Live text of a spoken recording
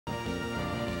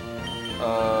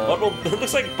Oh, it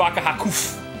looks like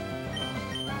Bakahakuf.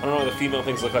 I don't know why the female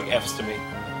things look like F's to me.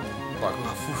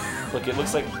 Bakuhakuf. Look, it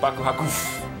looks like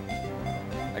Bakahakuf.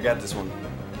 I got this one.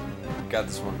 Got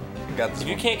this one. Got this If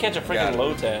one. you can't catch a freaking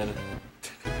Lotad,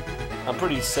 I'm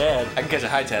pretty sad. I can catch a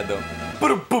high tad though.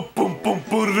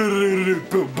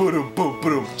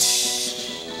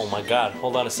 Oh my god,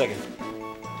 hold on a second.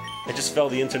 I just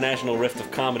felt the international rift of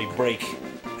comedy break.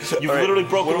 You've right, literally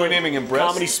broken what are we naming him, Breast?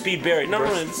 comedy speed barrier. No,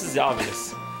 no, this is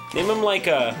obvious. Name him like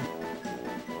a...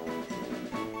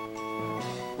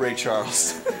 Ray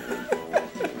Charles.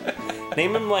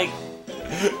 Name him like...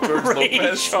 George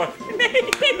Lopez.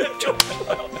 Name him George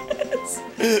Lopez.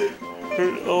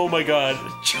 Oh my god.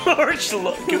 George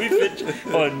Lopez. Can we fit...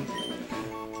 Oh,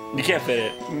 you can't fit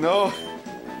it. No.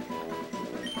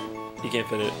 You can't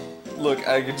fit it. Look,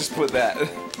 I could just put that.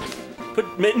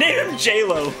 Name him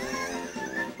J-Lo.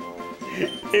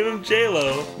 Name him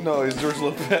J-Lo. No, he's George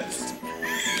Lopez.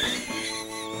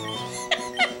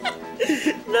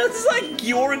 No, it's like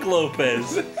Gyorg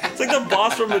Lopez. It's like the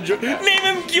boss from Name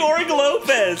him Gyorg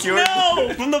Lopez.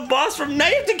 No, from the boss from. Now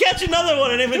you have to catch another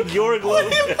one and name him Gyorg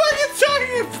Lopez. What are you fucking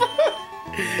talking about?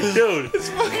 Dude, it's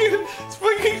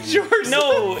fucking George.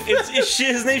 No,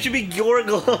 his name should be Gyorg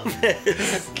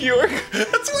Lopez. Gyorg?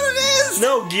 That's what it is.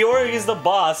 No, Gyorg is the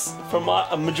boss from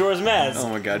Majora's Mask. Oh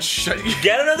my god, shut you.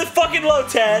 Get another fucking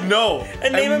Lotad. No,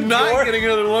 and name him not Gyorg. getting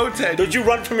another Lotad. Don't you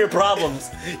run from your problems.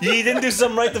 You didn't do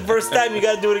something right the first time, you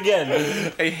gotta do it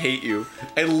again. I hate you.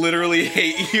 I literally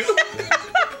hate you.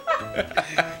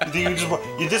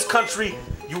 This country,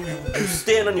 you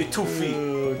stand on your 2 feet.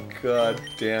 Oh god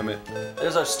damn it.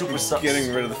 There's our stupid stuff.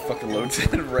 Getting rid of the fucking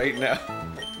Lotad right now.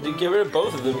 You get rid of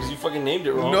both of them because you fucking named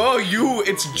it wrong. No,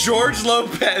 it's George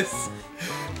Lopez.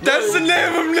 That's the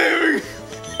name I'm naming.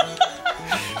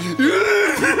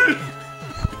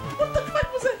 What the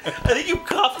fuck was that? I think you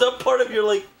coughed up part of your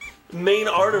like main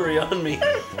artery on me.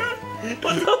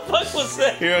 What the fuck was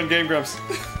that? Here on GameGrumps.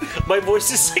 My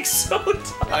voice is like so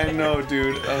tired. I know,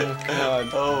 dude. Oh god.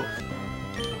 Oh.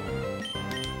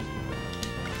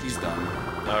 He's done.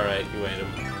 Alright, you ate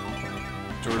him.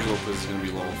 George Lopez is gonna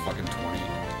be level fucking 20.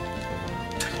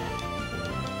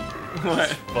 What?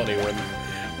 Funny one.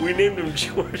 We named him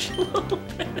George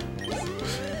Lopez.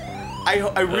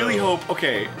 I really hope.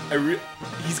 Okay,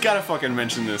 he's gotta fucking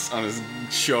mention this on his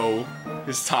show,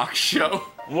 his talk show.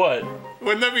 What?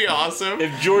 Wouldn't that be awesome?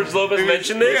 If George Lopez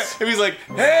mentioned this? Yeah, if he's like,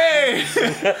 hey,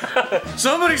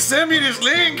 somebody send me this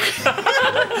link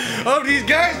of these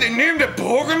guys that named a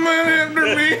Pokemon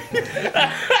after me.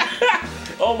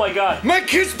 Oh my god. My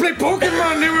kids play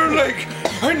Pokemon. They were like,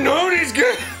 I know these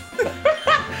guys.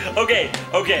 Okay.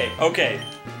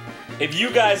 If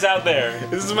you guys out there...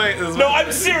 No,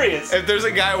 I'm serious! If there's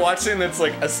a guy watching that's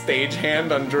like a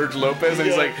stagehand on George Lopez and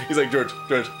he's like, George,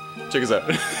 check us out.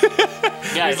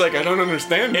 Guys, he's like, I don't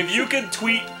understand. If you could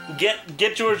tweet, get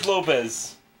George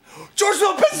Lopez. George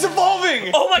Lopez is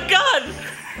evolving! Oh my god!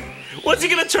 What's he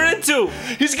gonna turn into?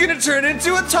 He's gonna turn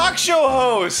into a talk show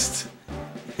host!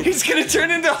 He's gonna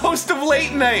turn into host of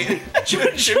Late Night!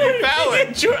 Jimmy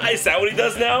Fallon! Is that what he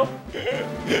does now?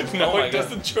 No, he does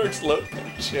the George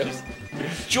Lopez shows.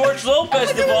 George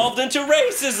Lopez evolved into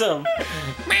racism!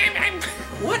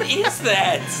 What is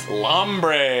that?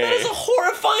 Lombre! That is a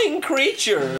horrifying creature!